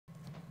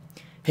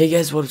Hey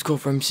guys, what is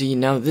ColdFireMC?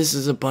 Now this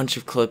is a bunch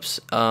of clips.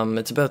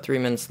 It's about 3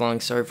 minutes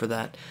long. Sorry for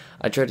that.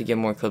 I tried to get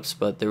more clips,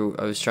 but I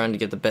was trying to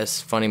get the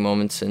best funny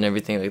moments and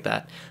everything like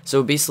that.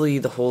 So basically,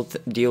 the whole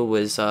deal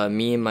was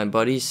me and my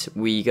buddies.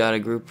 We got a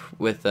group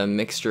with a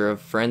mixture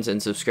of friends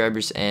and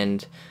subscribers,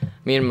 and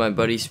me and my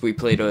buddies, we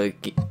played a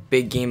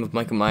big game of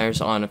Michael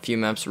Myers on a few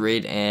maps,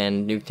 Raid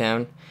and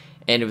Nuketown,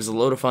 and it was a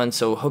load of fun.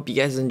 So hope you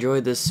guys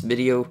enjoyed this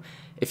video.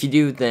 If you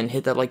do, then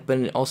hit that like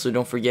button. Also,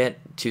 don't forget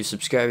to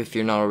subscribe if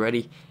you're not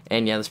already.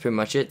 And yeah, that's pretty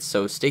much it.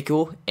 So stay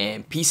cool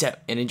and peace out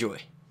and enjoy.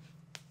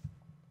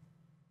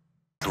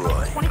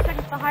 20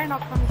 seconds behind, I'll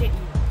come get you.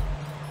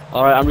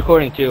 Alright, I'm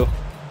recording too.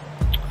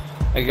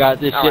 I got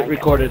this shit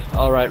recorded.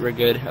 Alright, we're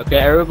good. Okay,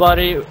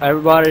 everybody, if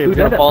you're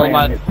gonna follow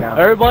my...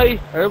 Everybody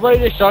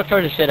just shock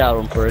charge the shit out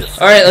of him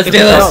first. Alright, let's do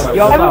this.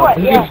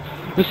 Everyone, yeah.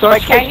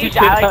 But can he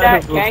die like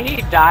that? Can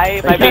he die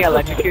by being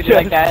electrocuted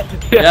like that?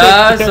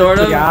 Yeah, sort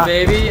of,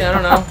 maybe. I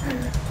don't know.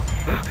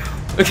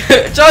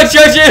 Okay, charge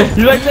him!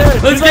 You like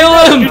that? Let's kill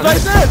him! You like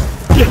that?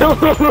 Kill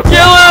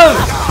him!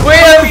 Wait,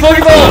 I have a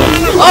Pokeball!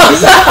 Oh.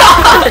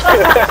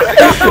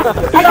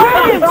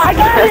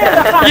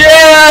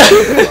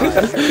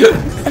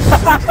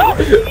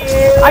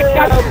 I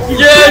got him! Yeah!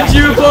 Yeah,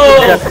 Jupo!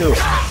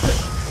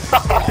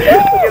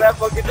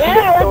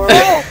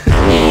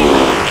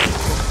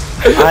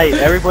 Alright,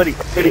 everybody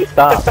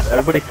stop.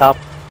 Everybody stop.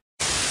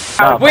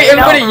 Wait,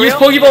 everybody, use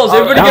Pokeballs!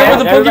 Everybody get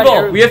with a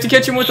Pokeball! We have to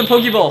catch him with a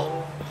Pokeball!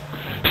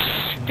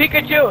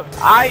 Pikachu,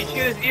 I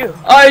choose you.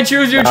 I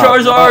choose you,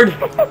 Charizard!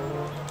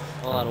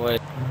 Hold on,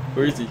 wait.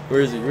 Where is he?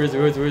 Where is he? Where is he?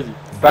 Where is he? Where is he?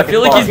 I feel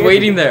like he's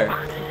waiting there. I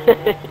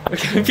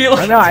feel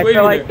like I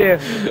feel like there.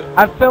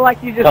 I feel like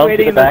he's just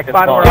waiting in the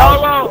spot where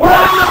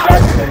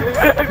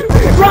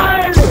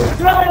Run!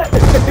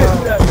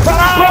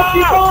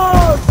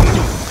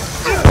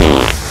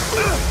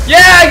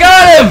 Yeah, I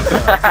got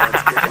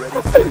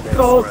him!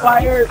 Cold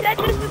Fire. That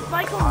is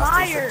Michael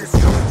Myers.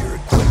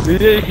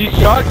 He's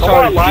shock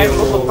charging you.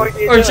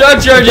 We're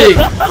shock charging!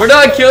 We're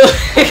not killing.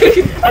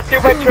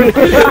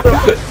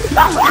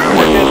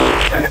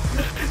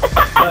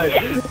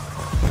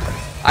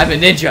 I'm a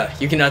ninja.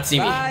 You cannot see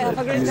me.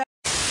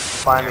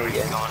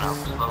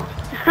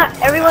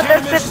 Everyone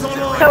does this.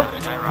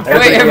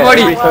 Wait,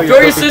 everybody, throw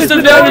your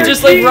system down and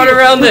just like run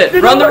around it.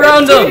 Run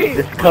around them.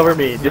 Just cover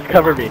me. Just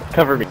cover me.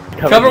 Cover me.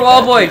 Cover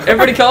Wild Boy.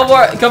 Everybody cover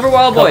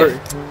Wild Boy.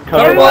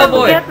 Cover Wild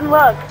Boy.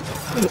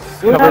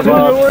 Cover me.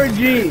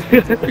 Orgy.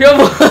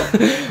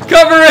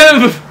 Cover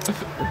him.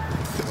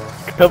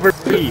 Cover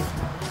me.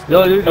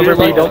 No, dude, Cover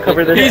me. Don't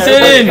cover this. He's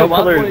in.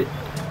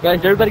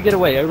 Guys, everybody get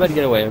away. Everybody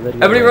get away.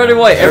 Everybody run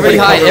away. Everybody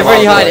hide.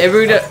 Everybody hide.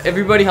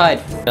 Everybody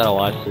hide. Gotta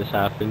watch this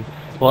happen.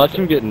 Watch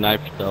him get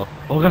knifed though.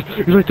 Oh god,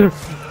 he's right there.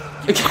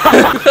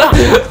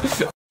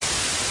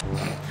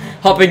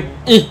 Hopping.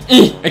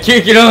 I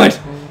can't get on.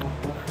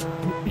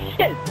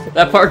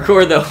 That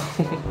parkour though.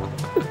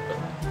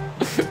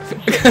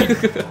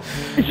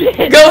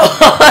 Go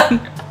on.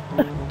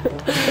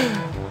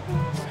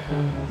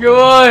 Go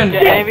on. Do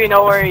any of you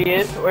know where he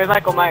is? Where's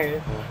Michael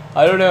Myers?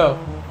 I don't know.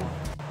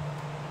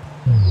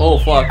 Oh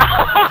fuck.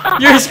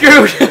 You're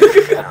screwed.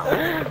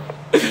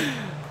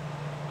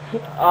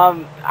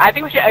 I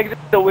think we should exit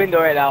the window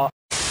right now.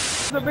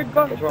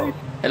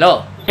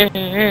 Hello.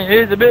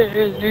 He's a bit.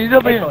 He's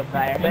up here.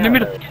 In the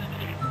middle.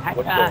 High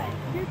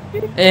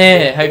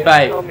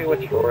five. Tell me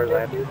which floor is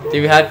that.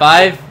 Do we high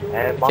five?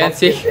 Can't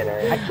see.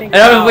 I don't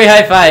know if we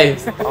high five.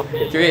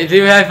 Do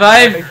we high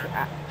five?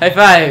 High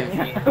five.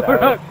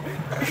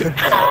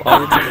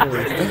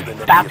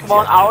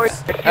 Basketball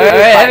hours.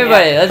 Alright,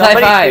 everybody, let's high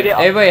five.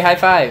 Everybody, high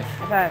five.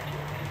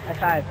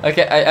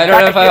 Okay, I don't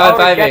know if I'm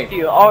high fiving.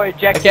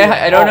 Okay,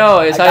 I don't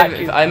know.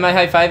 Am I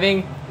high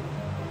fiving?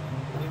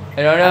 I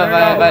don't know if I'm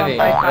high fiving.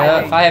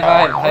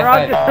 High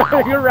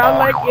five. You're around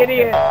like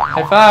idiot.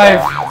 High five.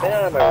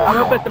 I'm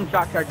gonna put some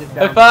shock charges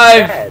down. High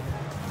five.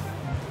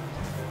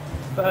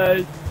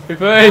 Bye. High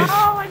five.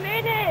 Oh, I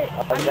made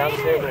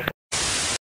it!